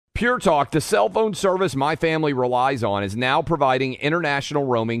Pure Talk, the cell phone service my family relies on, is now providing international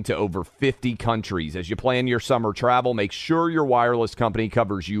roaming to over 50 countries. As you plan your summer travel, make sure your wireless company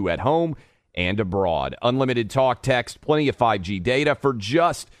covers you at home and abroad. Unlimited talk, text, plenty of 5G data for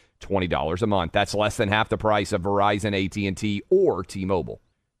just $20 a month. That's less than half the price of Verizon, AT&T, or T-Mobile.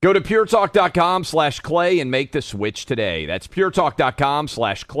 Go to puretalk.com/Clay and make the switch today. That's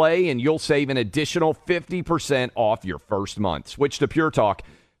puretalk.com/Clay, and you'll save an additional 50% off your first month. Switch to Pure Talk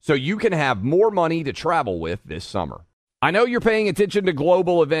so you can have more money to travel with this summer. I know you're paying attention to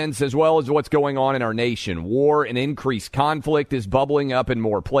global events as well as what's going on in our nation. War and increased conflict is bubbling up in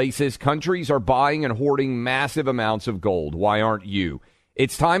more places. Countries are buying and hoarding massive amounts of gold. Why aren't you?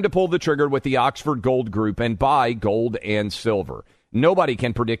 It's time to pull the trigger with the Oxford Gold Group and buy gold and silver. Nobody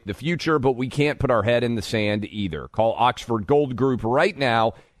can predict the future, but we can't put our head in the sand either. Call Oxford Gold Group right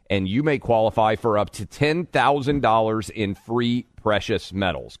now, and you may qualify for up to $10,000 in free precious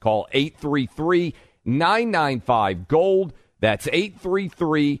metals. Call 833-995-GOLD. That's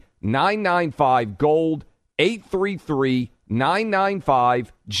 833-995-GOLD,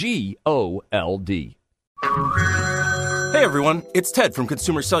 833-995-GOLD. Hey everyone, it's Ted from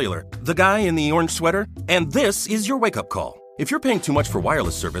Consumer Cellular, the guy in the orange sweater, and this is your wake-up call. If you're paying too much for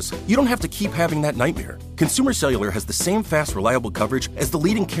wireless service, you don't have to keep having that nightmare. Consumer Cellular has the same fast, reliable coverage as the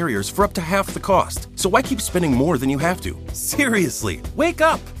leading carriers for up to half the cost. So why keep spending more than you have to? Seriously, wake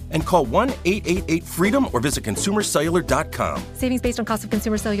up and call 1-888-FREEDOM or visit consumercellular.com. Savings based on cost of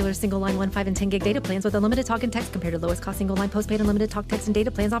Consumer Cellular single line 1, 5, and 10 gig data plans with unlimited talk and text compared to lowest cost single line postpaid unlimited talk, text, and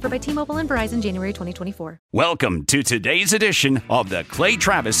data plans offered by T-Mobile and Verizon January 2024. Welcome to today's edition of the Clay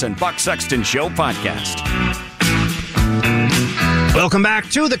Travis and Buck Sexton Show podcast. Welcome back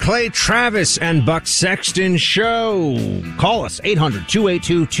to the Clay Travis and Buck Sexton Show. Call us,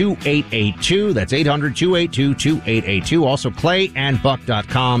 800-282-2882. That's 800-282-2882. Also,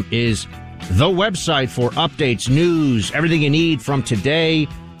 clayandbuck.com is the website for updates, news, everything you need from today.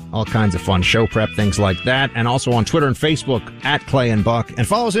 All kinds of fun show prep, things like that. And also on Twitter and Facebook, at Clay and Buck. And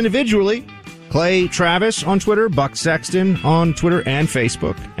follow us individually, Clay Travis on Twitter, Buck Sexton on Twitter and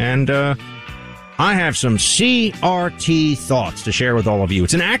Facebook. And, I have some CRT thoughts to share with all of you.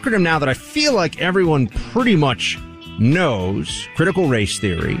 It's an acronym now that I feel like everyone pretty much knows, critical race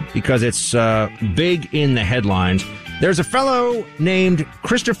theory, because it's big in the headlines. There's a fellow named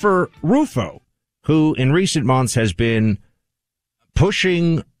Christopher Rufo who in recent months has been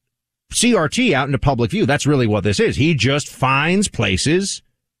pushing CRT out into public view. That's really what this is. He just finds places,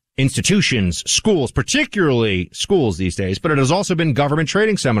 institutions, schools, particularly schools these days, but it has also been government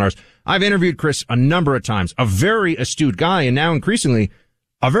training seminars. I've interviewed Chris a number of times, a very astute guy, and now increasingly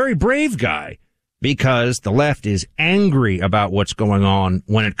a very brave guy, because the left is angry about what's going on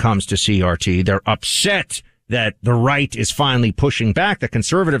when it comes to CRT. They're upset that the right is finally pushing back. The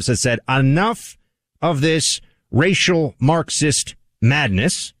conservatives have said enough of this racial Marxist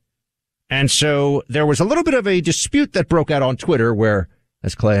madness. And so there was a little bit of a dispute that broke out on Twitter where,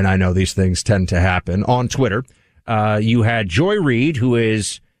 as Clay and I know, these things tend to happen on Twitter. You had Joy Reid, who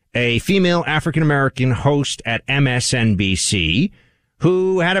is a female African-American host at MSNBC,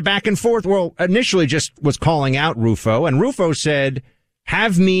 who had a back and forth. Well, initially just was calling out Rufo, and Rufo said,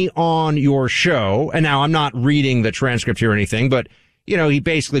 have me on your show. And now I'm not reading the transcript here or anything, but, you know, he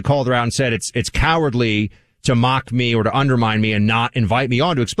basically called her out and said it's cowardly to mock me or to undermine me and not invite me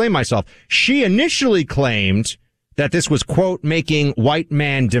on to explain myself. She initially claimed that this was, quote, making white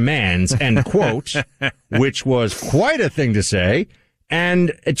man demands, end quote, which was quite a thing to say.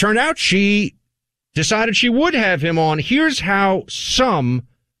 And it turned out she decided she would have him on. Here's how some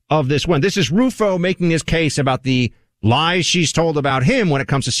of this went. This is Rufo making his case about the lies she's told about him when it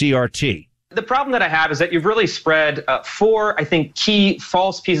comes to CRT. The problem that I have is that you've really spread four, I think, key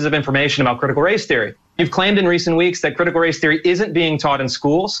false pieces of information about critical race theory. You've claimed in recent weeks that critical race theory isn't being taught in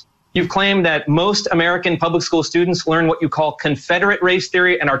schools. You've claimed that most American public school students learn what you call Confederate race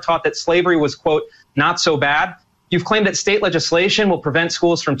theory and are taught that slavery was, quote, not so bad. You've claimed that state legislation will prevent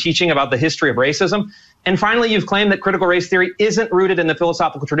schools from teaching about the history of racism. And finally, you've claimed that critical race theory isn't rooted in the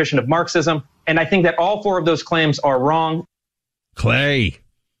philosophical tradition of Marxism. And I think that all four of those claims are wrong. Clay,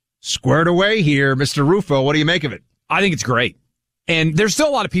 squared away here. Mr. Rufo, what do you make of it? I think it's great. And there's still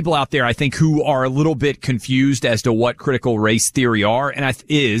a lot of people out there, I think, who are a little bit confused as to what critical race theory and I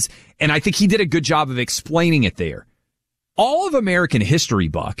think he did a good job of explaining it there. All of American history,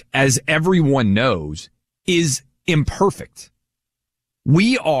 Buck, as everyone knows, is imperfect.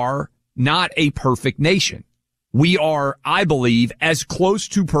 We are not a perfect nation. We are, I believe, as close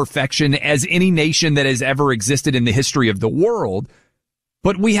to perfection as any nation that has ever existed in the history of the world,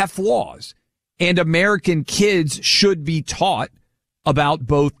 but we have flaws. And American kids should be taught about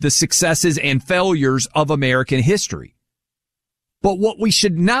both the successes and failures of American history. But what we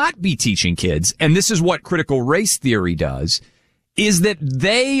should not be teaching kids, and this is what critical race theory does, is that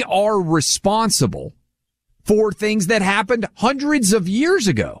they are responsible for things that happened hundreds of years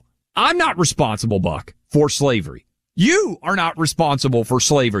ago. I'm not responsible, Buck, for slavery. You are not responsible for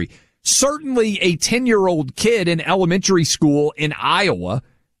slavery. Certainly a 10-year-old kid in elementary school in Iowa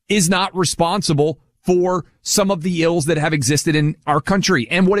is not responsible for some of the ills that have existed in our country.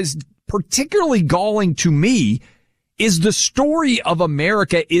 And what is particularly galling to me is the story of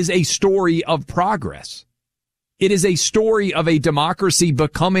America is a story of progress. It is a story of a democracy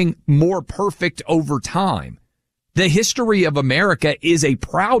becoming more perfect over time. The history of America is a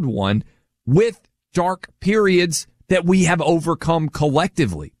proud one with dark periods that we have overcome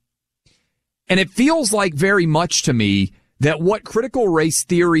collectively. And it feels like very much to me that what critical race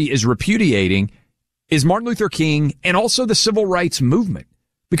theory is repudiating is Martin Luther King and also the civil rights movement.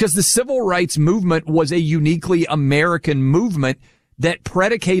 Because the civil rights movement was a uniquely American movement that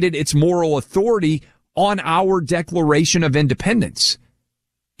predicated its moral authority on our Declaration of Independence.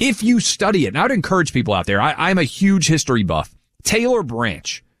 If you study it, and I would encourage people out there, I'm a huge history buff. Taylor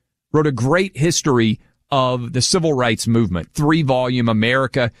Branch wrote a great history of the civil rights movement, 3-volume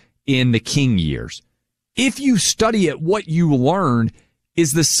America in the King years. If you study it, what you learn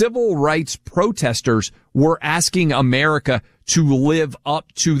is the civil rights protesters were asking America to live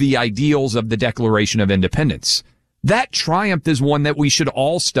up to the ideals of the Declaration of Independence. That triumph is one that we should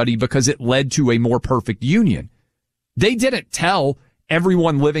all study because it led to a more perfect union. They didn't tell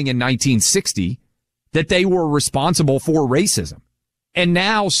everyone living in 1960 that they were responsible for racism. And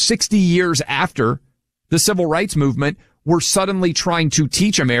now, 60 years after the civil rights movement, we're suddenly trying to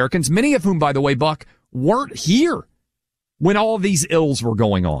teach Americans, many of whom, by the way, Buck, weren't here when all of these ills were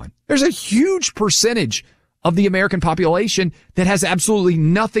going on. There's a huge percentage of the American population that has absolutely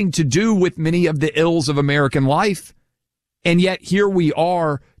nothing to do with many of the ills of American life. And yet here we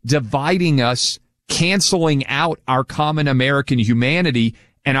are dividing us, canceling out our common American humanity.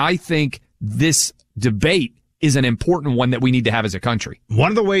 And I think this debate is an important one that we need to have as a country. One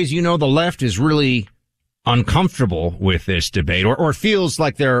of the ways the left is really uncomfortable with this debate or feels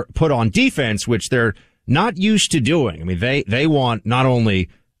like they're put on defense, which they're not used to doing. I mean, they want not only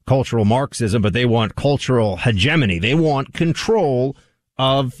cultural Marxism, but they want cultural hegemony. They want control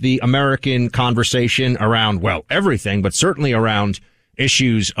of the American conversation around, well, everything, but certainly around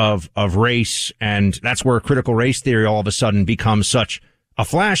issues of race. And that's where critical race theory all of a sudden becomes such a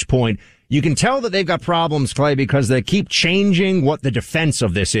flashpoint. You can tell that they've got problems, Clay, because they keep changing what the defense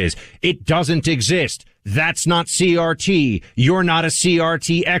of this is. It doesn't exist. That's not CRT. You're not a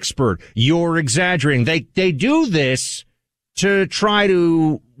CRT expert. You're exaggerating. They do this to try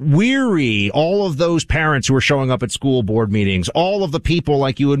to weary all of those parents who are showing up at school board meetings, all of the people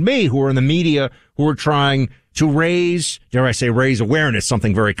like you and me who are in the media who are trying to raise, dare I say, raise awareness,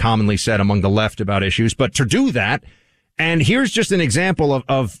 something very commonly said among the left about issues. But to do that, and here's just an example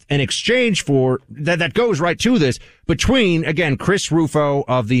of an exchange for that goes right to this between, again, Chris Rufo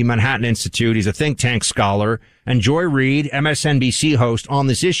of the Manhattan Institute. He's a think tank scholar, and Joy Reid, MSNBC host on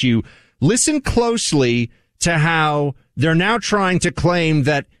this issue. Listen closely to how they're now trying to claim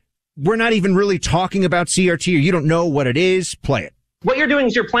that we're not even really talking about CRT or you don't know what it is. Play it. What you're doing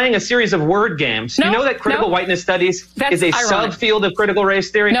is you're playing a series of word games. You know that critical whiteness studies is a subfield of critical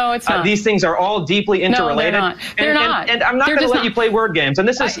race theory? No, it's not. These things are all deeply interrelated. No, they're not. And I'm not going to let you play word games. And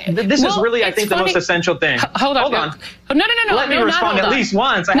this is really, I think, the most essential thing. Hold on. No. Let me respond at least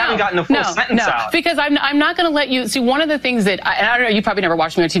once. I haven't gotten a full sentence out. Because I'm not going to let you see. One of the things that, and I don't know, you probably never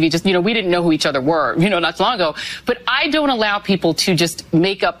watched me on TV. Just we didn't know who each other were, not so long ago. But I don't allow people to just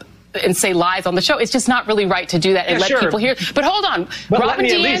make up and say lies on the show. It's just not really right to do that and let people hear. But hold on. Robin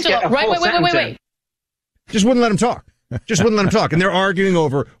DiAngelo. Wait. Just wouldn't let him talk. And they're arguing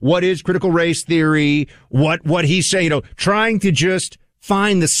over what is critical race theory, what he's saying, trying to just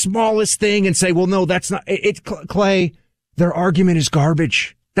find the smallest thing and say, well, no, that's not it. Clay, their argument is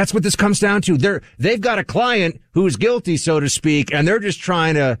garbage. That's what this comes down to. They've got a client who is guilty, so to speak, and they're just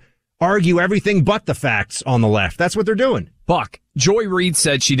trying to argue everything but the facts on the left. That's what they're doing. Buck, Joy Reid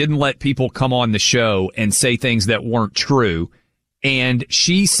said she didn't let people come on the show and say things that weren't true. And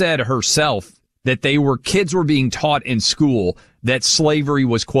she said herself that kids were being taught in school that slavery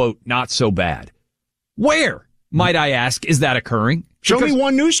was, quote, not so bad. Where, might I ask, is that occurring? Show me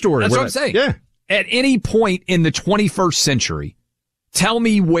one news story. That's what I'm saying. Yeah. At any point in the 21st century, tell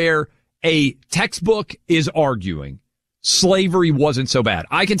me where a textbook is arguing slavery wasn't so bad.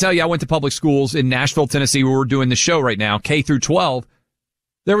 I can tell you I went to public schools in Nashville, Tennessee, where we're doing the show right now, K through 12.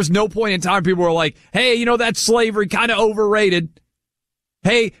 There was no point in time people were like, hey, that's slavery, kind of overrated.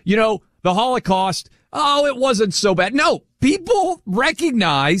 Hey, the Holocaust, it wasn't so bad. No, people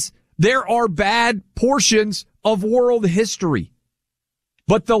recognize there are bad portions of world history.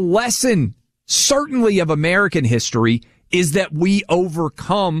 But the lesson, certainly of American history, is that we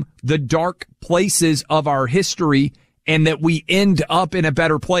overcome the dark places of our history and that we end up in a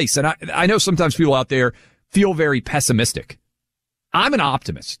better place. And I know sometimes people out there feel very pessimistic. I'm an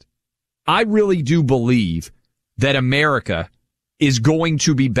optimist. I really do believe that America is going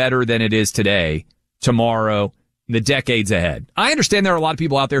to be better than it is today, tomorrow, the decades ahead. I understand there are a lot of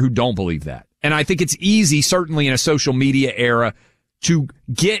people out there who don't believe that. And I think it's easy, certainly in a social media era, to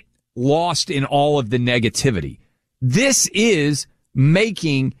get lost in all of the negativity. This is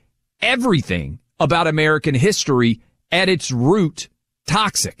making everything about American history at its root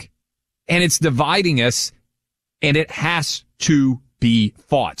toxic. And it's dividing us, and it has to be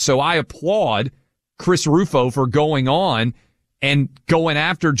fought. So I applaud Chris Rufo for going on and going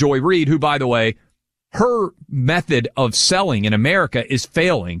after Joy Reid, who, by the way, her method of selling in America is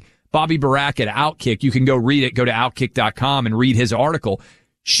failing. Bobby Barack at Outkick, you can go read it. Go to Outkick.com and read his article.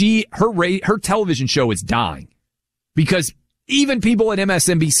 Her television show is dying because even people at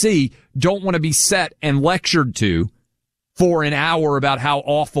MSNBC don't want to be set and lectured to for an hour about how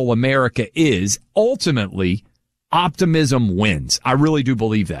awful America is. Ultimately, optimism wins. I really do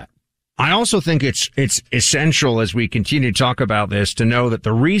believe that. I also think it's essential as we continue to talk about this to know that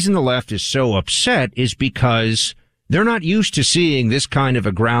the reason the left is so upset is because they're not used to seeing this kind of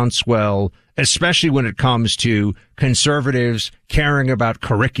a groundswell, especially when it comes to conservatives caring about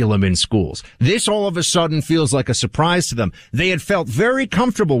curriculum in schools. This all of a sudden feels like a surprise to them. They had felt very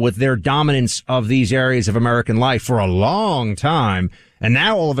comfortable with their dominance of these areas of American life for a long time. And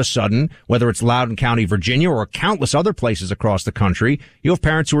now all of a sudden, whether it's Loudoun County, Virginia, or countless other places across the country, you have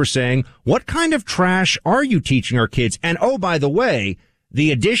parents who are saying, what kind of trash are you teaching our kids? And oh, by the way,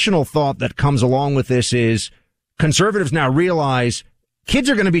 the additional thought that comes along with this is conservatives now realize kids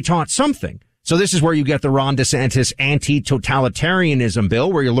are going to be taught something. So this is where you get the Ron DeSantis anti-totalitarianism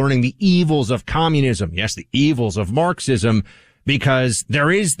bill, where you're learning the evils of communism. Yes, the evils of Marxism, because there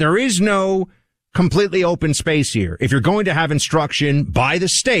is no completely open space here. If you're going to have instruction by the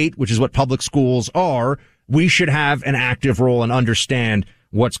state, which is what public schools are, we should have an active role and understand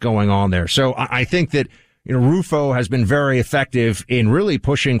what's going on there. So I think that, Rufo has been very effective in really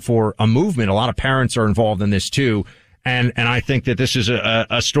pushing for a movement. A lot of parents are involved in this too. And I think that this is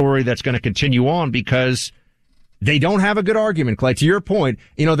a story that's going to continue on because they don't have a good argument, Clay. To your point,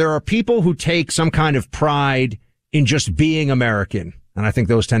 there are people who take some kind of pride in just being American. And I think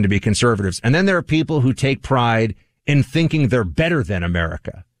those tend to be conservatives. And then there are people who take pride in thinking they're better than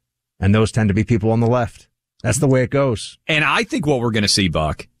America. And those tend to be people on the left. That's the way it goes. And I think what we're going to see,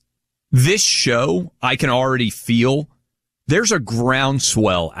 Buck, this show, I can already feel there's a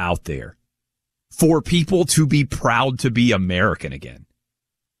groundswell out there for people to be proud to be American again,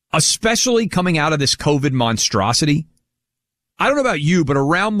 especially coming out of this COVID monstrosity. I don't know about you, but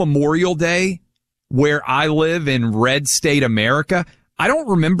around Memorial Day, where I live in red state America, I don't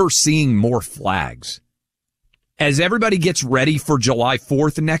remember seeing more flags. As everybody gets ready for July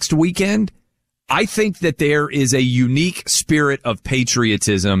 4th next weekend, I think that there is a unique spirit of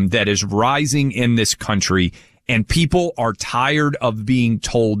patriotism that is rising in this country, and people are tired of being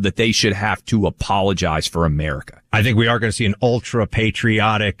told that they should have to apologize for America. I think we are going to see an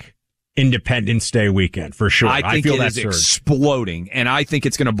ultra-patriotic Independence Day weekend, for sure. I feel it is exploding, and I think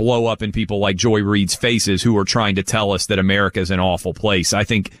it's going to blow up in people like Joy Reid's faces who are trying to tell us that America is an awful place. I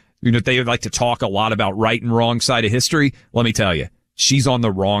think they would like to talk a lot about right and wrong side of history. Let me tell you, she's on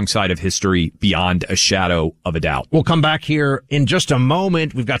the wrong side of history beyond a shadow of a doubt. We'll come back here in just a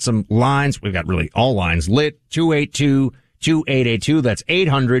moment. We've got some lines. We've got really all lines lit. 282-2882. That's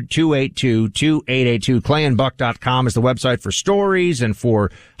 800-282-2882. ClayandBuck.com is the website for stories and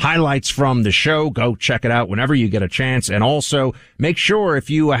for highlights from the show. Go check it out whenever you get a chance. And also make sure, if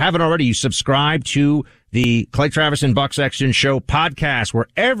you haven't already, you subscribe to the Clay Travis and Buck Sexton Show podcast.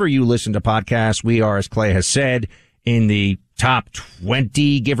 Wherever you listen to podcasts, we are, as Clay has said, in the top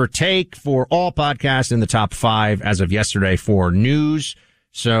 20, give or take, for all podcasts, in the top 5 as of yesterday for news.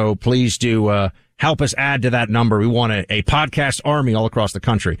 So please do help us add to that number. We want a podcast army all across the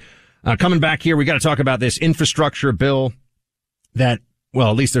country. Coming back here, we got to talk about this infrastructure bill that, well,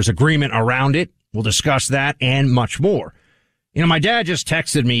 at least there's agreement around it. We'll discuss that and much more. My dad just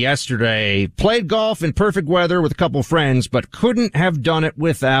texted me yesterday, played golf in perfect weather with a couple friends, but couldn't have done it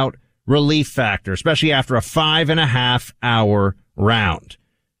without Relief Factor, especially after a 5.5 hour round.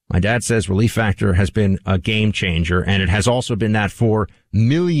 My dad says Relief Factor has been a game changer, and it has also been that for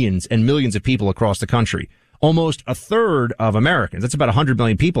millions and millions of people across the country. almost a third of Americans, that's about 100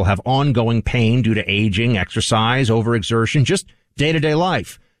 million people, have ongoing pain due to aging, exercise, overexertion, just day-to-day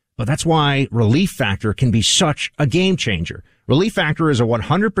life. But that's why Relief Factor can be such a game changer. Relief Factor is a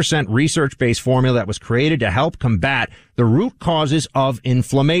 100% research-based formula that was created to help combat the root causes of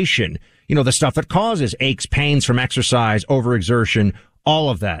inflammation. You know, the stuff that causes aches, pains from exercise, overexertion, all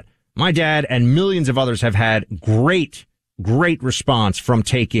of that. My dad and millions of others have had great response from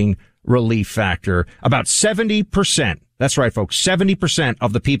taking Relief Factor. About 70%, that's right, folks, 70%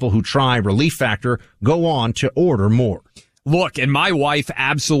 of the people who try Relief Factor go on to order more. Look, and my wife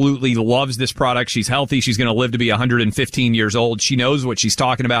absolutely loves this product. She's healthy. She's going to live to be 115 years old. She knows what she's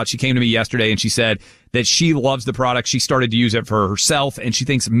talking about. She came to me yesterday and she said that she loves the product. She started to use it for herself, and she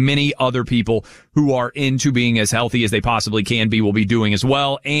thinks many other people who are into being as healthy as they possibly can be will be doing as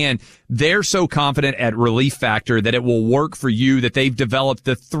well. And they're so confident at Relief Factor that it will work for you that they've developed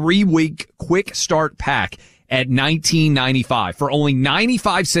the 3-week quick start pack at $19.95. For only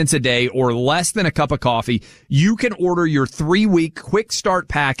 95 cents a day or less than a cup of coffee, you can order your 3-week quick start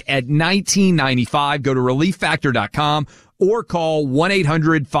pack at $19.95. Go to relieffactor.com or call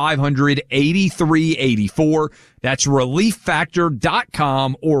 1-800-500-8384. That's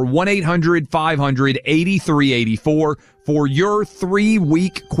relieffactor.com or 1-800-500-8384 for your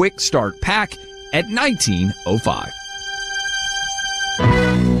 3-week quick start pack at $19.05.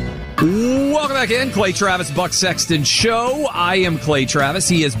 Welcome back in. Clay Travis, Buck Sexton Show. I am Clay Travis.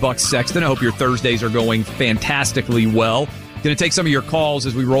 He is Buck Sexton. I hope your Thursdays are going fantastically well. Going to take some of your calls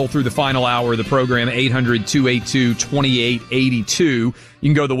as we roll through the final hour of the program, 800-282-2882. You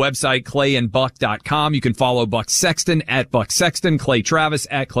can go to the website, clayandbuck.com. You can follow Buck Sexton at Buck Sexton, Clay Travis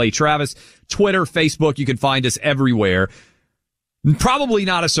at Clay Travis, Twitter, Facebook. You can find us everywhere. Probably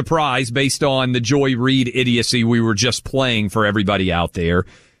not a surprise based on the Joy Reid idiocy we were just playing for everybody out there.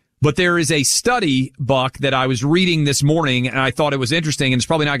 But there is a study, Buck, that I was reading this morning, and I thought it was interesting, and it's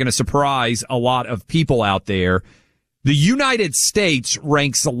probably not going to surprise a lot of people out there. The United States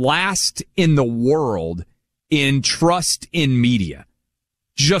ranks last in the world in trust in media.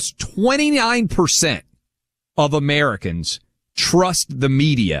 Just 29% of Americans trust the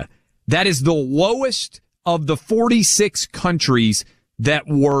media. That is the lowest of the 46 countries that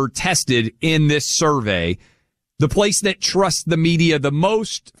were tested in this survey. The place that trusts the media the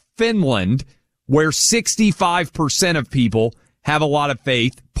most, Finland, where 65% of people have a lot of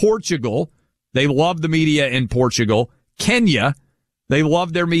faith. Portugal, they love the media in Portugal. Kenya, they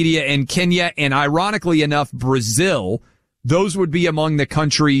love their media in Kenya. And ironically enough, Brazil, those would be among the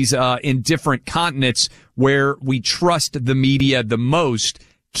countries in different continents where we trust the media the most.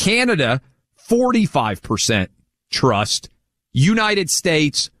 Canada, 45% trust. United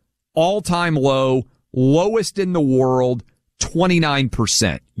States, all-time low, lowest in the world,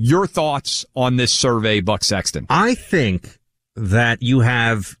 29%. Your thoughts on this survey, Buck Sexton? I think that you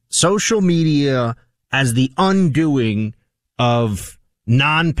have social media as the undoing of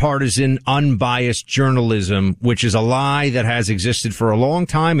nonpartisan, unbiased journalism, which is a lie that has existed for a long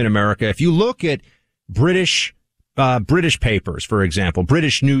time in America. If you look at British papers, for example,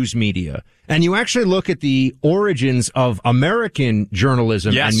 British news media, and you actually look at the origins of American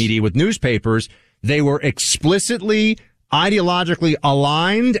journalism and media with newspapers, they were explicitly ideologically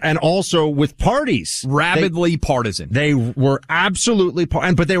aligned and also with parties. Rabidly partisan. They were absolutely,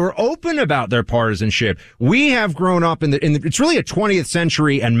 but they were open about their partisanship. We have grown up in the it's really a 20th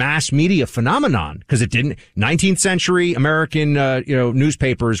century and mass media phenomenon because 19th century American,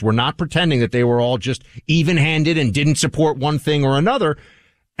 newspapers were not pretending that they were all just even-handed and didn't support one thing or another.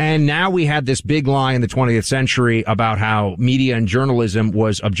 And now we had this big lie in the 20th century about how media and journalism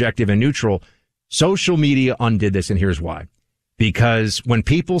was objective and neutral. Social media undid this, and here's why. Because when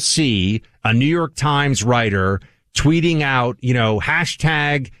people see a New York Times writer tweeting out,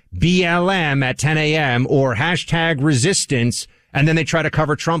 hashtag BLM at 10 a.m. or hashtag resistance, and then they try to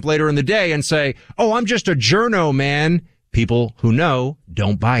cover Trump later in the day and say, oh, I'm just a journo, man. People who know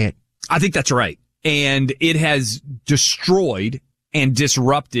don't buy it. I think that's right. And it has destroyed and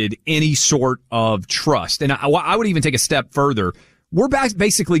disrupted any sort of trust. And I would even take a step further. We're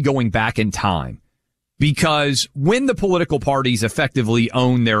basically going back in time because when the political parties effectively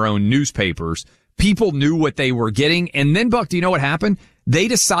owned their own newspapers, people knew what they were getting. And then, Buck, do you know what happened? They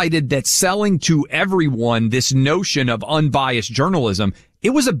decided that selling to everyone this notion of unbiased journalism, it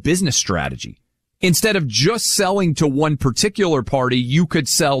was a business strategy. Instead of just selling to one particular party, you could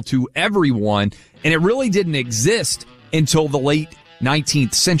sell to everyone. And it really didn't exist until the late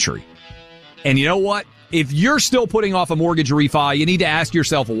 19th century. And you know what? If you're still putting off a mortgage refi, you need to ask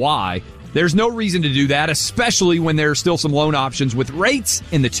yourself why. There's no reason to do that, especially when there are still some loan options with rates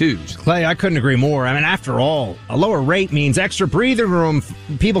in the 2s. Clay, I couldn't agree more. I mean, after all, a lower rate means extra breathing room.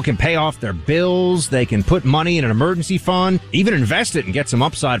 People can pay off their bills. They can put money in an emergency fund, even invest it and get some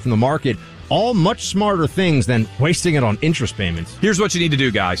upside from the market. All much smarter things than wasting it on interest payments. Here's what you need to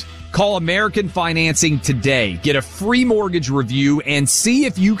do, guys. Call American Financing today. Get a free mortgage review and see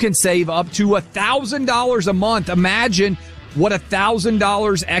if you can save up to $1,000 a month. Imagine what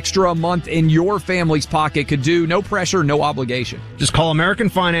 $1,000 extra a month in your family's pocket could do. No pressure, no obligation. Just call American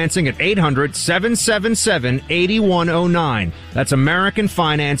Financing at 800-777-8109. That's American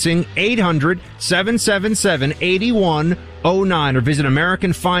Financing, 800-777-8109. Or visit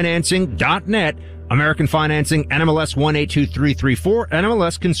AmericanFinancing.net. American Financing, NMLS 182334,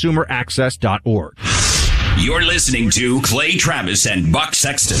 NMLSConsumerAccess.org. You're listening to Clay Travis and Buck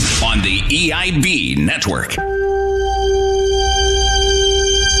Sexton on the EIB Network.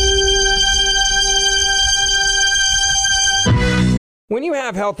 When you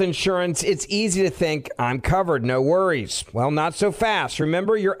have health insurance, it's easy to think, I'm covered, no worries. Well, not so fast.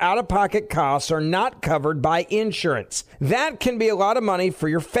 Remember, your out-of-pocket costs are not covered by insurance. That can be a lot of money for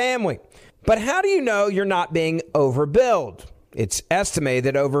your family. But how do you know you're not being overbilled? It's estimated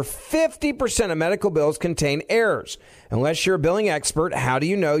that over 50% of medical bills contain errors. Unless you're a billing expert, how do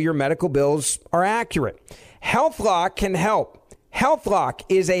you know your medical bills are accurate? HealthLock can help. HealthLock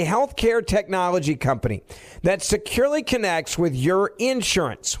is a healthcare technology company that securely connects with your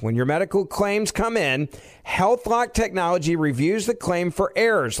insurance. When your medical claims come in, HealthLock technology reviews the claim for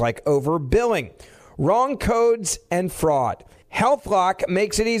errors like overbilling, wrong codes, and fraud. HealthLock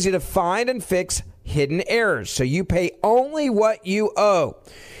makes it easy to find and fix hidden errors, so you pay only what you owe.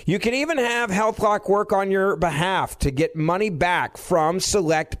 You can even have HealthLock work on your behalf to get money back from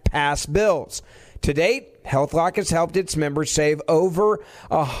select past bills. To date, HealthLock has helped its members save over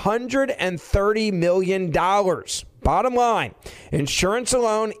 $130 million. Bottom line, insurance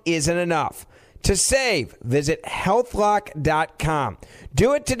alone isn't enough. To save, visit healthlock.com.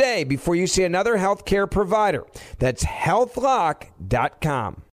 Do it today before you see another healthcare provider. That's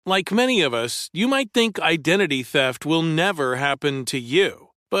healthlock.com. Like many of us, you might think identity theft will never happen to you.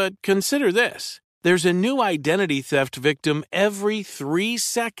 But consider this. There's a new identity theft victim every 3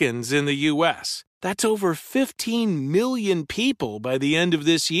 seconds in the U.S. That's over 15 million people by the end of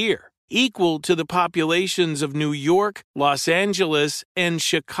this year, equal to the populations of New York, Los Angeles, and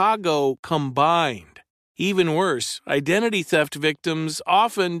Chicago combined. Even worse, identity theft victims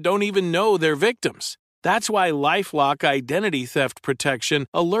often don't even know they're victims. That's why LifeLock Identity Theft Protection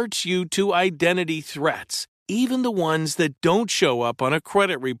alerts you to identity threats, even the ones that don't show up on a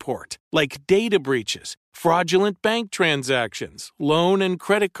credit report, like data breaches, fraudulent bank transactions, loan and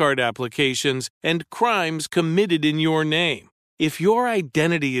credit card applications, and crimes committed in your name. If your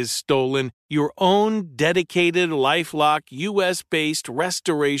identity is stolen, your own dedicated LifeLock U.S.-based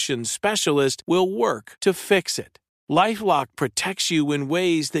restoration specialist will work to fix it. LifeLock protects you in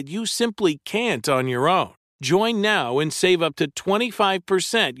ways that you simply can't on your own. Join now and save up to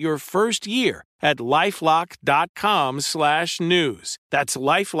 25% your first year at LifeLock.com/news. That's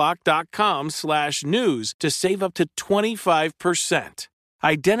LifeLock.com/news to save up to 25%.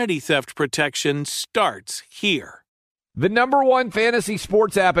 Identity theft protection starts here. The number one fantasy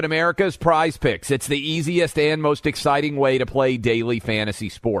sports app in America is Prize Picks. It's the easiest and most exciting way to play daily fantasy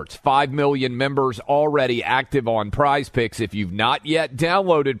sports. 5 million members already active on Prize Picks. If you've not yet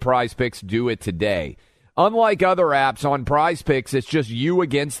downloaded Prize Picks, do it today. Unlike other apps on Prize Picks, it's just you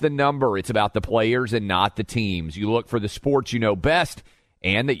against the number. It's about the players and not the teams. You look for the sports you know best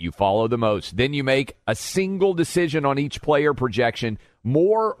and that you follow the most. Then you make a single decision on each player projection,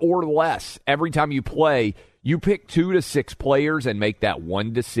 more or less. Every time you play, you pick 2 to 6 players and make that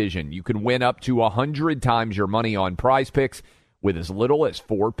one decision. You can win up to 100 times your money on Prize Picks with as little as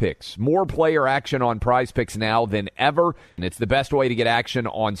 4 picks. More player action on Prize Picks now than ever, and it's the best way to get action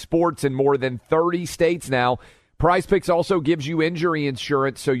on sports in more than 30 states now. Prize Picks also gives you injury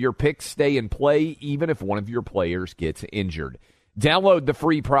insurance, so your picks stay in play even if one of your players gets injured. Download the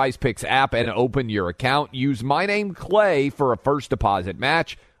free Prize Picks app and open your account. Use my name, Clay, for a first deposit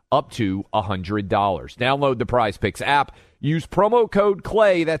match up to $100. Download the Prize Picks app. Use promo code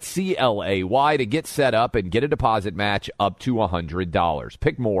CLAY, that's C-L-A-Y, to get set up and get a deposit match up to $100.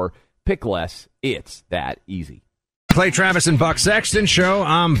 Pick more, pick less. It's that easy. Clay Travis and Buck Sexton Show.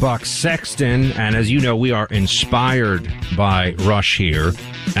 I'm Buck Sexton, and as you know, we are inspired by Rush here.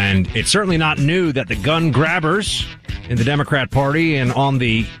 And it's certainly not new that the gun grabbers in the Democrat Party and on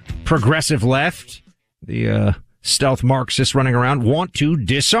the progressive left, the stealth Marxists running around, want to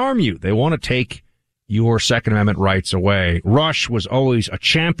disarm you. They want to take your Second Amendment rights away. Rush was always a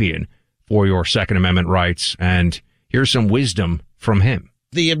champion for your Second Amendment rights. And here's some wisdom from him.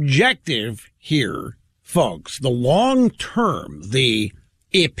 The objective here, folks, the long term, the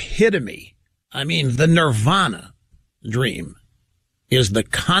epitome, the nirvana dream is the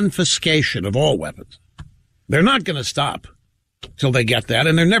confiscation of all weapons. They're not going to stop till they get that,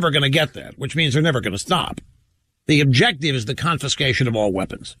 and they're never going to get that, which means they're never going to stop. The objective is the confiscation of all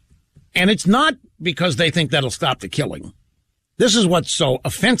weapons. And it's not because they think that'll stop the killing. This is what's so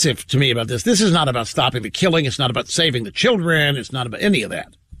offensive to me about this. This is not about stopping the killing. It's not about saving the children. It's not about any of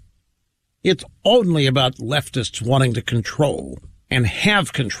that. It's only about leftists wanting to control and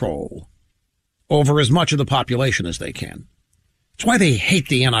have control over as much of the population as they can. It's why they hate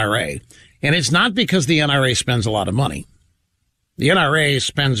the NRA. And it's not because the NRA spends a lot of money. The NRA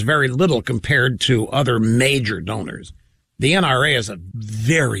spends very little compared to other major donors. The NRA is a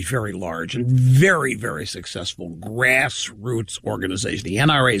very, very large and very, very successful grassroots organization. The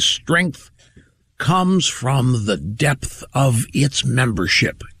NRA's strength comes from the depth of its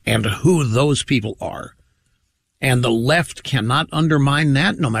membership and who those people are. And the left cannot undermine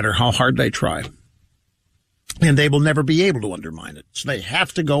that no matter how hard they try. And they will never be able to undermine it. So they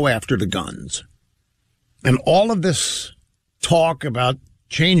have to go after the guns. And all of this talk about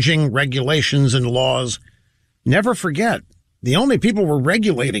changing regulations and laws, never forget, the only people we're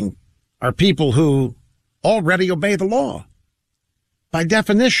regulating are people who already obey the law. By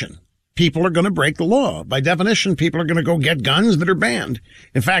definition, people are going to break the law. By definition, people are going to go get guns that are banned.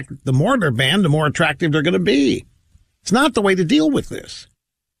 In fact, the more they're banned, the more attractive they're going to be. It's not the way to deal with this.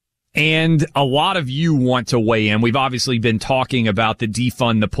 And a lot of you want to weigh in. We've obviously been talking about the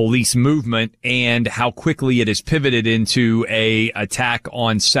defund the police movement and how quickly it has pivoted into a attack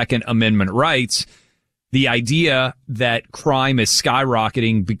on Second Amendment rights. The idea that crime is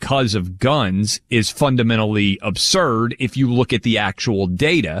skyrocketing because of guns is fundamentally absurd if you look at the actual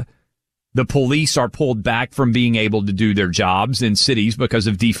data. The police are pulled back from being able to do their jobs in cities because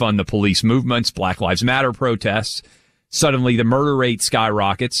of defund the police movements, Black Lives Matter protests. Suddenly the murder rate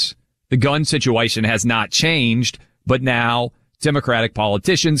skyrockets. The gun situation has not changed, but now Democratic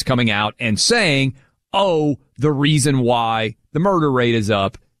politicians coming out and saying, oh, the reason why the murder rate is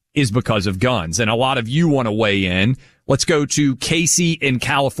up is because of guns. And a lot of you want to weigh in. Let's go to Casey in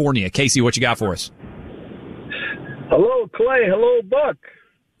California. Casey, what you got for us? Hello, Clay. Hello, Buck.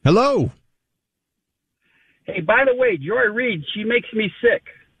 Hello. Hey, by the way, Joy Reid, she makes me sick.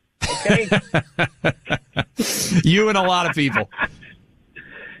 Okay? You and a lot of people.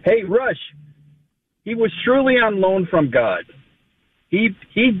 Hey, Rush, he was truly on loan from God. He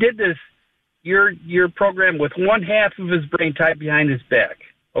did this, your program, with one half of his brain tied behind his back.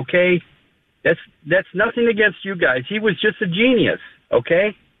 Okay, that's nothing against you guys. He was just a genius.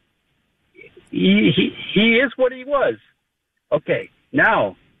 Okay, he is what he was. Okay,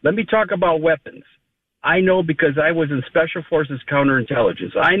 now let me talk about weapons. I know because I was in Special Forces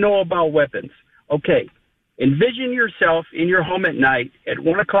counterintelligence. I know about weapons. Okay, envision yourself in your home at night at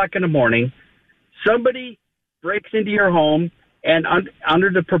 1 o'clock in the morning. Somebody breaks into your home, and under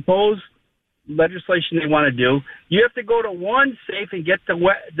the proposed legislation they want to do, you have to go to one safe and get the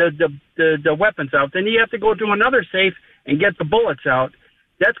weapons out. Then you have to go to another safe and get the bullets out.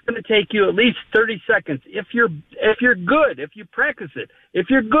 That's going to take you at least 30 seconds if you're good, if you practice it, if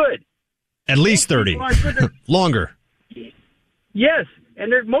you're good. At least 30. Longer. Yes,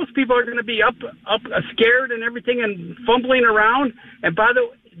 and most people are going to be up scared and everything and fumbling around. And by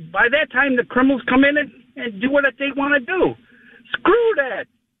that time, the criminals come in and do what they want to do. Screw that.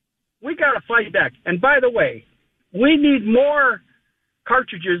 We got to fight back. And by the way, we need more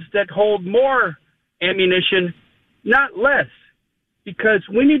cartridges that hold more ammunition, not less, because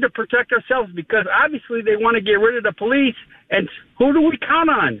we need to protect ourselves, because obviously they want to get rid of the police. And who do we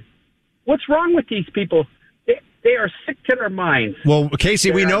count on? What's wrong with these people? They are sick to their minds. Well, Casey,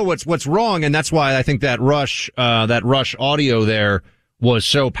 we know what's wrong, and that's why I think that Rush audio there was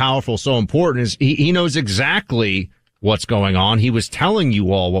so powerful, so important. Is he knows exactly what's going on. He was telling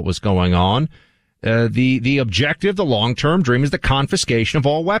you all what was going on. The objective, the long-term dream, is the confiscation of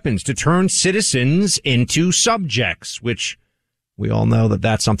all weapons, to turn citizens into subjects, which we all know that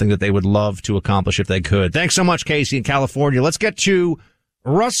that's something that they would love to accomplish if they could. Thanks so much, Casey in California. Let's get to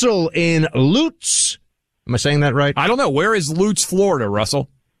Russell in Lutz. Am I saying that right? I don't know. Where is Lutz, Florida, Russell?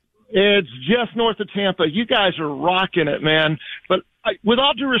 It's just north of Tampa. You guys are rocking it, man. But with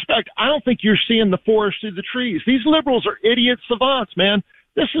all due respect, I don't think you're seeing the forest through the trees. These liberals are idiot savants, man.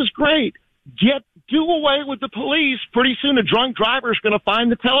 This is great. Do away with the police. Pretty soon a drunk driver is going to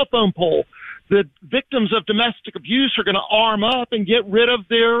find the telephone pole. the victims of domestic abuse are going to arm up and get rid of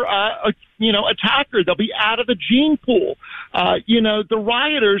their, attacker. They'll be out of the gene pool. The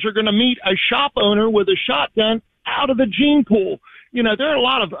rioters are going to meet a shop owner with a shotgun out of the gene pool. There are a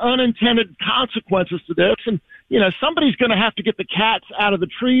lot of unintended consequences to this. And, somebody's going to have to get the cats out of the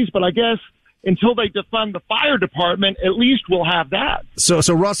trees. But I guess until they defund the fire department, at least we'll have that. So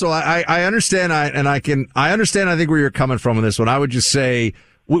Russell, I understand. I understand. I think where you're coming from in this one. I would just say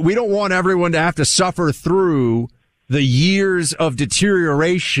we don't want everyone to have to suffer through the years of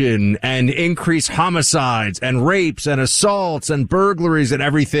deterioration and increased homicides and rapes and assaults and burglaries and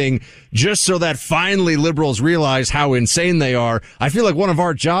everything just so that finally liberals realize how insane they are. I feel like one of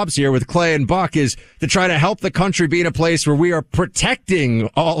our jobs here with Clay and Buck is to try to help the country be in a place where we're protecting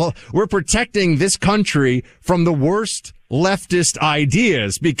this country from the worst leftist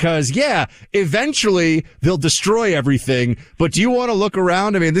ideas, because eventually they'll destroy everything. But do you want to look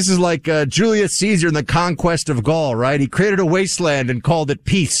around? I mean, this is like Julius Caesar in the conquest of Gaul, right? He created a wasteland and called it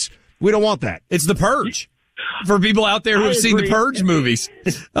peace. We don't want that. It's The Purge for people out there who have seen the Purge movies.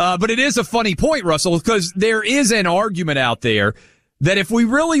 But it is a funny point, Russell, because there is an argument out there that if we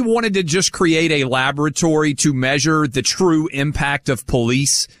really wanted to just create a laboratory to measure the true impact of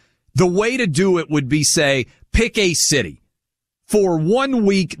police, the way to do it would be, say, pick a city. For 1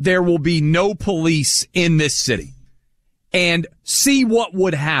 week, there will be no police in this city, and see what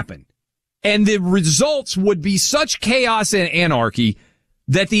would happen. And the results would be such chaos and anarchy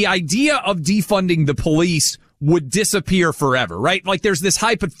that the idea of defunding the police would disappear forever, right? Like there's this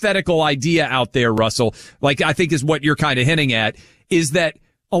hypothetical idea out there, Russell, like I think is what you're kind of hinting at, is that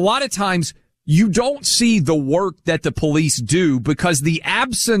a lot of times you don't see the work that the police do because the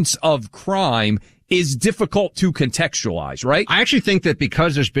absence of crime is difficult to contextualize, right? I actually think that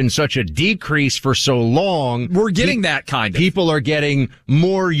because there's been such a decrease for so long, we're getting that kind of. People are getting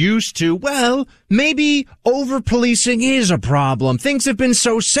more used to, well, maybe over-policing is a problem. Things have been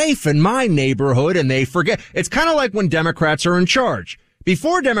so safe in my neighborhood, and they forget. It's kind of like when Democrats are in charge.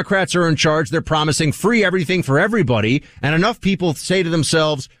 Before Democrats are in charge, they're promising free everything for everybody, and enough people say to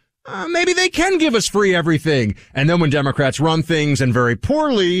themselves, maybe they can give us free everything. And then when Democrats run things and very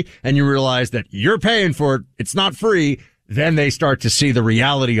poorly, and you realize that you're paying for it, it's not free, then they start to see the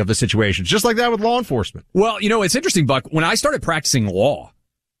reality of the situation. Just like that with law enforcement. Well, it's interesting, Buck. When I started practicing law,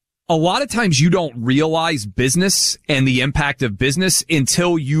 a lot of times you don't realize business and the impact of business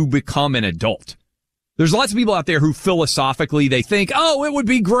until you become an adult. There's lots of people out there who philosophically, they think, oh, it would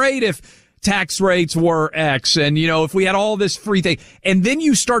be great if tax rates were X and, if we had all this free thing. And then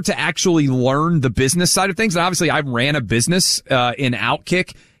you start to actually learn the business side of things. And obviously I ran a business in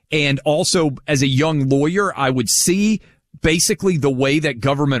Outkick. And also as a young lawyer, I would see basically the way that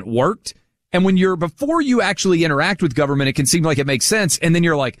government worked. And before you actually interact with government, it can seem like it makes sense. And then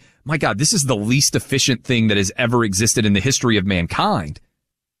you're like, my God, this is the least efficient thing that has ever existed in the history of mankind.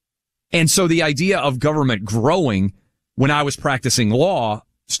 And so the idea of government growing when I was practicing law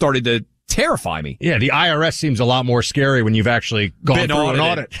started to terrify me. Yeah, the IRS seems a lot more scary when you've actually gone through an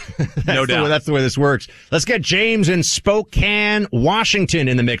audit. No doubt. That's the way this works. Let's get James in Spokane, Washington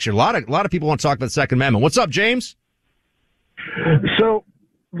in the mixer. A lot of people want to talk about the Second Amendment. What's up, James? So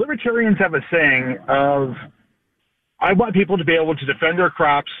libertarians have a saying of, I want people to be able to defend their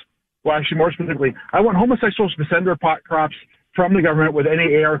crops. Well, actually, more specifically, I want homosexuals to defend their crops from the government with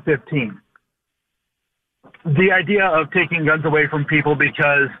any AR-15. The idea of taking guns away from people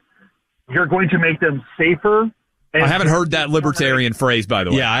because you're going to make them safer. I haven't heard that libertarian phrase, by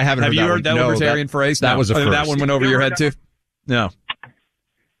the way. Yeah, I haven't heard that. Have you heard that libertarian phrase? That was a first. That one went over your head, too? No.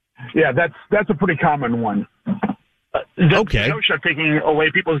 Yeah, that's a pretty common one. Okay. The notion of taking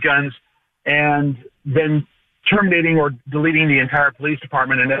away people's guns and then terminating or deleting the entire police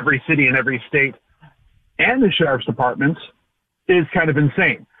department in every city and every state and the sheriff's departments is kind of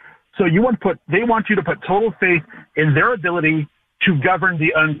insane. So they want you to put total faith in their ability to govern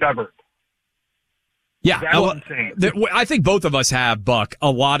the ungoverned. Yeah, I think both of us have, Buck, a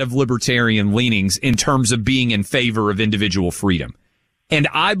lot of libertarian leanings in terms of being in favor of individual freedom. And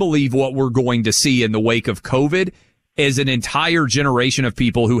I believe what we're going to see in the wake of COVID is an entire generation of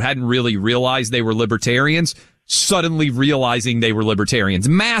people who hadn't really realized they were libertarians suddenly realizing they were libertarians.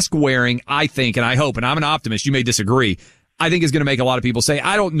 Mask wearing, I think, and I hope, and I'm an optimist, you may disagree, I think is going to make a lot of people say,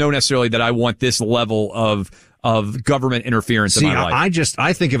 I don't know necessarily that I want this level of government interference in my life.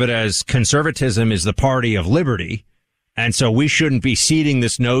 I think of it as conservatism is the party of liberty. And so we shouldn't be ceding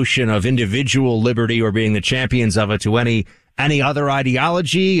this notion of individual liberty or being the champions of it to any other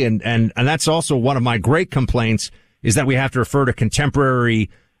ideology. And that's also one of my great complaints is that we have to refer to contemporary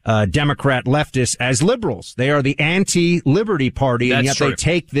Democrat leftists as liberals. They are the anti-liberty party, and yet they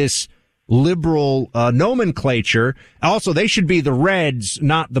take this liberal nomenclature. Also, they should be the Reds,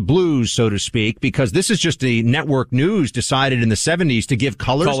 not the Blues, so to speak, because this is just the network news decided in the 70s to give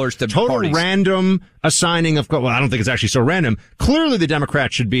colors to total parties. Random assigning of, well, I don't think it's actually so random. Clearly, the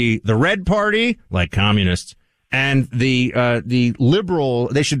Democrats should be the Red Party, like communists, and the liberal,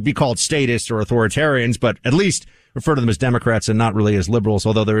 they should be called statists or authoritarians, but at least refer to them as Democrats and not really as liberals,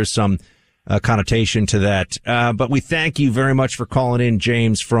 although there is some connotation to that. But we thank you very much for calling in,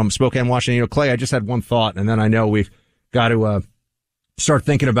 James, from Spokane, Washington. You know, Clay, I just had one thought, and then I know we've got to start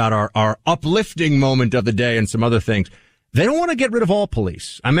thinking about our uplifting moment of the day and some other things. They don't want to get rid of all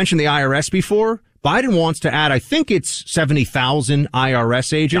police. I mentioned the IRS before. Biden wants to add, I think it's 70,000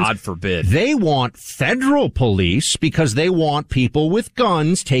 IRS agents. God forbid. They want federal police because they want people with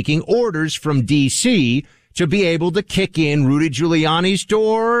guns taking orders from D.C. to be able to kick in Rudy Giuliani's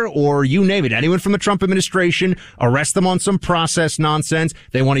door, or you name it, anyone from the Trump administration, arrest them on some process nonsense.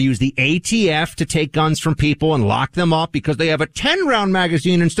 They want to use the ATF to take guns from people and lock them up because they have a 10-round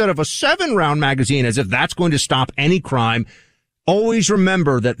magazine instead of a 7-round magazine, as if that's going to stop any crime. Always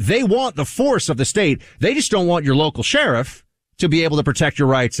remember that they want the force of the state. They just don't want your local sheriff to be able to protect your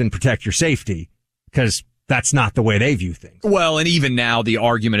rights and protect your safety, because that's not the way they view things. Well, and even now the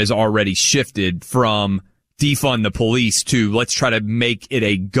argument has already shifted from defund the police to let's try to make it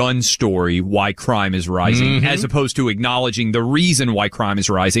a gun story why crime is rising, as opposed to acknowledging the reason why crime is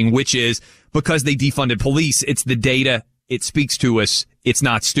rising, which is because they defunded police. It's the data. It speaks to us. It's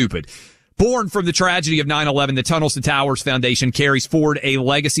not stupid. Born from the tragedy of 9/11, the Tunnels to Towers Foundation carries forward a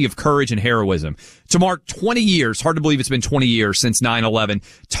legacy of courage and heroism. To mark 20 years, hard to believe it's been 20 years since 9/11,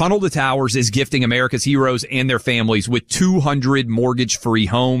 Tunnel to Towers is gifting America's heroes and their families with 200 mortgage-free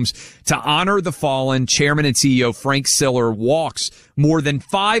homes. To honor the fallen, Chairman and CEO Frank Siller walks more than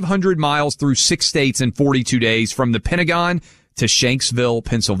 500 miles through 6 states in 42 days from the Pentagon to Shanksville,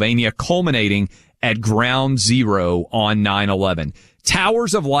 Pennsylvania, culminating at Ground Zero on 9/11.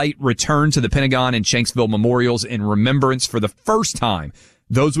 Towers of Light return to the Pentagon and Shanksville memorials in remembrance for the first time.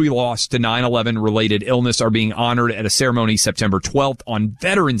 Those we lost to 9/11 related illness are being honored at a ceremony September 12th on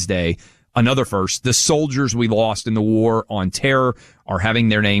Veterans Day. Another first. The soldiers we lost in the war on terror are having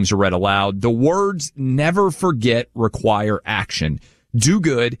their names read aloud. The words "never forget" require action. Do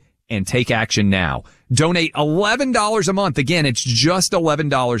good and take action now. Donate $11 a month. Again, it's just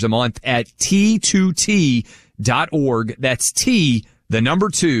 $11 a month at T2T.org. That's T2T.org.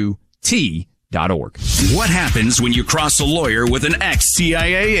 What happens when you cross a lawyer with an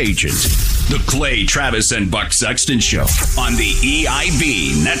ex-CIA agent? The Clay Travis and Buck Sexton Show on the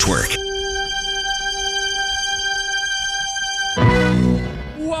EIB Network.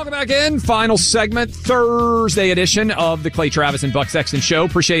 Welcome back in. Final segment, Thursday edition of the Clay Travis and Buck Sexton Show.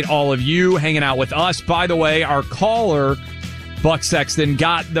 Appreciate all of you hanging out with us. By the way, our caller, Buck Sexton,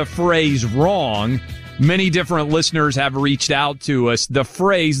 got the phrase wrong. Many different listeners have reached out to us. The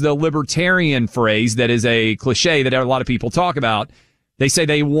phrase, the libertarian phrase, that is a cliche that a lot of people talk about. They say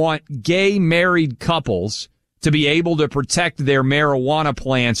they want gay married couples to be able to protect their marijuana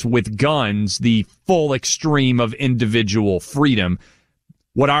plants with guns, the full extreme of individual freedom.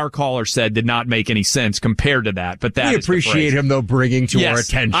 What our caller said did not make any sense compared to that, but that we appreciate him though bringing to our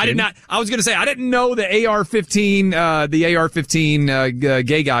attention. I was going to say I didn't know the AR-15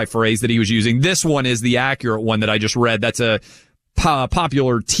 gay guy phrase that he was using. This one is the accurate one that I just read. That's a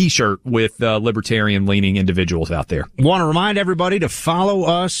popular T-shirt with libertarian-leaning individuals out there. Want to remind everybody to follow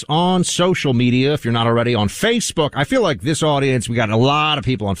us on social media if you're not already on Facebook. I feel like this audience, we got a lot of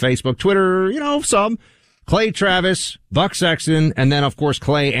people on Facebook, Twitter, some. Clay Travis, Buck Sexton, and then, of course,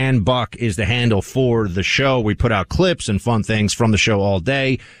 Clay and Buck is the handle for the show. We put out clips and fun things from the show all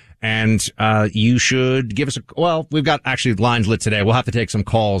day, and you should give us we've got actually lines lit today. We'll have to take some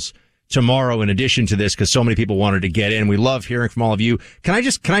calls tomorrow in addition to this because so many people wanted to get in. We love hearing from all of you. Can I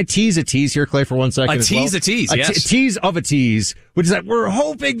tease a tease here, Clay, for 1 second? A tease, yes. A tease of a tease, which is that we're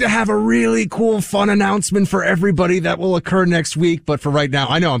hoping to have a really cool, fun announcement for everybody that will occur next week. But for right now,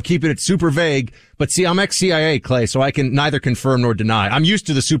 I know I'm keeping it super vague. But see, I'm ex-CIA, Clay, so I can neither confirm nor deny. I'm used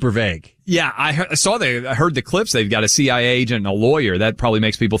to the super vague. Yeah, I heard the clips. They've got a CIA agent and a lawyer. That probably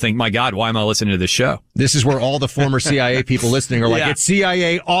makes people think, my God, why am I listening to this show? This is where all the former CIA people listening are like, It's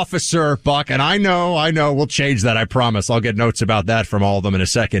CIA officer, Buck. And I know. We'll change that, I promise. I'll get notes about that from all of them in a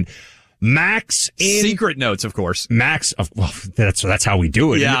second. Max secret notes, of course. Max, that's how we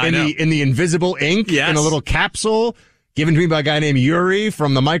do it. Yeah, in the invisible ink, yes. In a little capsule given to me by a guy named Yuri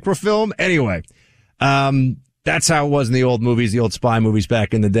from the microfilm. Anyway. That's how it was in the old movies, the old spy movies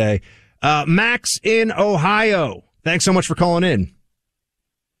back in the day. Max in Ohio. Thanks so much for calling in.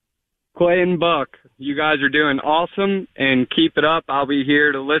 Clay and Buck, You guys are doing awesome, and keep it up. I'll be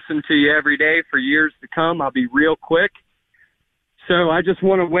here to listen to you every day for years to come. I'll be real quick. So I just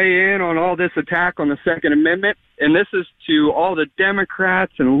want to weigh in on all this attack on the Second Amendment, and this is to all the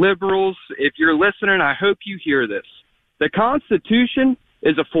Democrats and liberals. If you're listening, I hope you hear this. The Constitution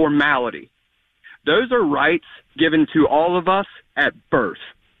is a formality. Those are rights given to all of us at birth.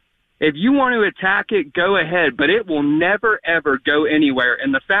 If you want to attack it, go ahead, but it will never, ever go anywhere.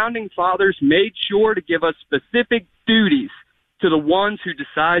 And the Founding Fathers made sure to give us specific duties to the ones who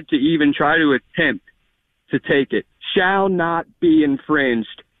decide to even try to attempt to take it. Shall not be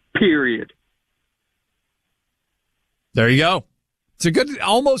infringed, period. There you go. It's a good,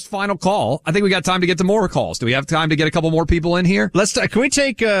 almost final call. I think we got time to get to more calls. Do we have time to get a couple more people in here? Can we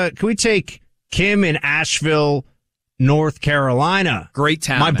take Kim in Asheville, North Carolina? Great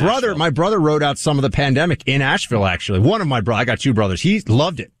town. My brother rode out some of the pandemic in Asheville, actually. One of my brothers, I got two brothers. He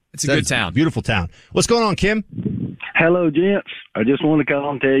loved it. It's a good town. Beautiful town. What's going on, Kim? Hello, gents. I just want to call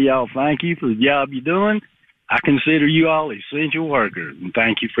and tell y'all thank you for the job you're doing. I consider you all essential workers, and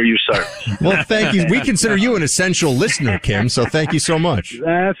thank you for your service. Well, thank you. We consider you an essential listener, Kim, so thank you so much.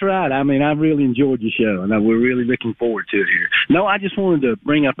 That's right. I mean, I've really enjoyed your show, and we're really looking forward to it here. No, I just wanted to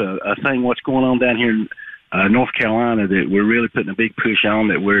bring up a thing, what's going on down here in North Carolina, that we're really putting a big push on,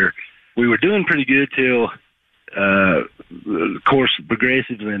 that we were doing pretty good till, of course,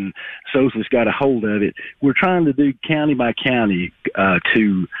 progressives and socialists got a hold of it. We're trying to do county by county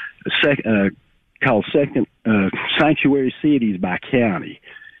called Sexton, sanctuary cities by county.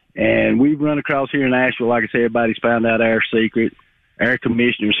 And we've run across here in Asheville, like I said, everybody's found out our secret. Our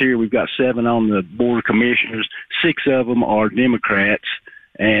commissioners here, we've got 7 on the board of commissioners. 6 of them are Democrats.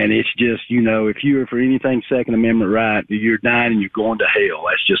 And it's just, if you're for anything Second Amendment right, you're dying and you're going to hell.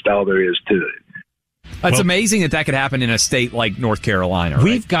 That's just all there is to it. It's amazing that could happen in a state like North Carolina. Right?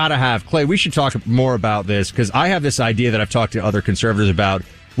 We've got to have, Clay, we should talk more about this, because I have this idea that I've talked to other conservatives about.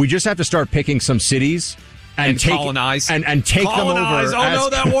 We just have to start picking some cities and colonize and take colonize. them over. Oh, no,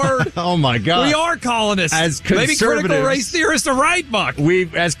 that word. Oh, my God. We are colonists. As conservatives, maybe critical race theorists are right, Buck.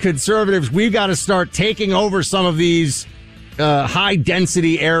 As conservatives, we've got to start taking over some of these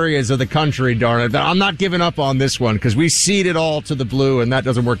high-density areas of the country, darn it. I'm not giving up on this one, because we cede it all to the blue, and that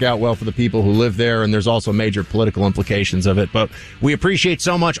doesn't work out well for the people who live there, and there's also major political implications of it. But we appreciate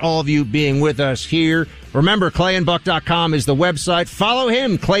so much all of you being with us here. Remember, clayandbuck.com is the website. Follow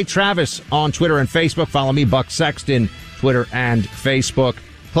him, Clay Travis, on Twitter and Facebook. Follow me, Buck Sexton, Twitter and Facebook.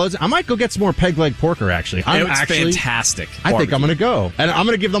 I might go get some more peg leg porker, actually. It's fantastic. I think I'm going to go. And I'm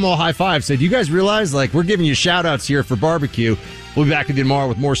going to give them all high fives. Say, do you guys realize, we're giving you shout outs here for barbecue? We'll be back with you tomorrow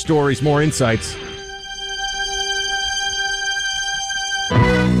with more stories, more insights.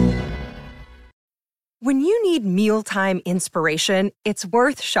 When you need mealtime inspiration, it's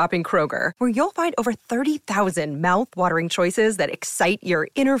worth shopping Kroger, where you'll find over 30,000 mouth-watering choices that excite your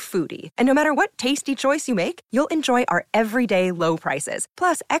inner foodie. And no matter what tasty choice you make, you'll enjoy our everyday low prices,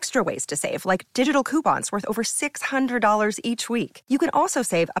 plus extra ways to save, like digital coupons worth over $600 each week. You can also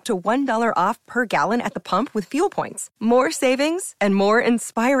save up to $1 off per gallon at the pump with fuel points. More savings and more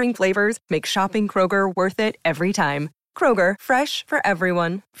inspiring flavors make shopping Kroger worth it every time. Kroger, fresh for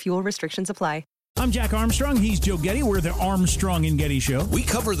everyone. Fuel restrictions apply. I'm Jack Armstrong. He's Joe Getty. We're the Armstrong and Getty Show. We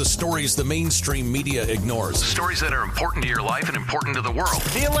cover the stories the mainstream media ignores. Stories that are important to your life and important to the world.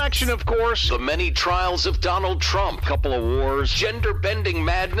 The election, of course. The many trials of Donald Trump. Couple of wars. Gender-bending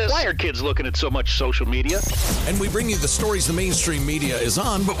madness. Why are kids looking at so much social media? And we bring you the stories the mainstream media is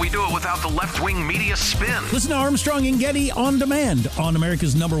on, but we do it without the left-wing media spin. Listen to Armstrong and Getty on demand on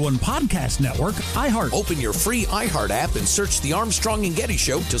America's #1 podcast network, iHeart. Open your free iHeart app and search The Armstrong and Getty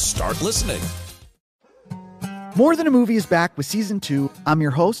Show to start listening. More Than a Movie is back with Season 2. I'm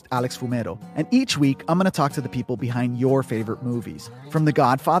your host, Alex Fumero, and each week I'm going to talk to the people behind your favorite movies. From The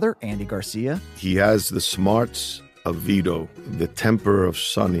Godfather, Andy Garcia. He has the smarts of Vito, the temper of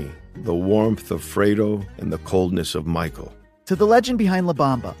Sonny, the warmth of Fredo, and the coldness of Michael. To the legend behind La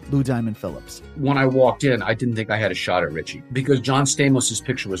Bamba, Lou Diamond Phillips. When I walked in, I didn't think I had a shot at Richie, because John Stamos'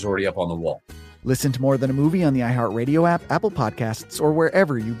 picture was already up on the wall. Listen to More Than a Movie on the iHeartRadio app, Apple Podcasts, or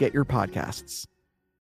wherever you get your podcasts.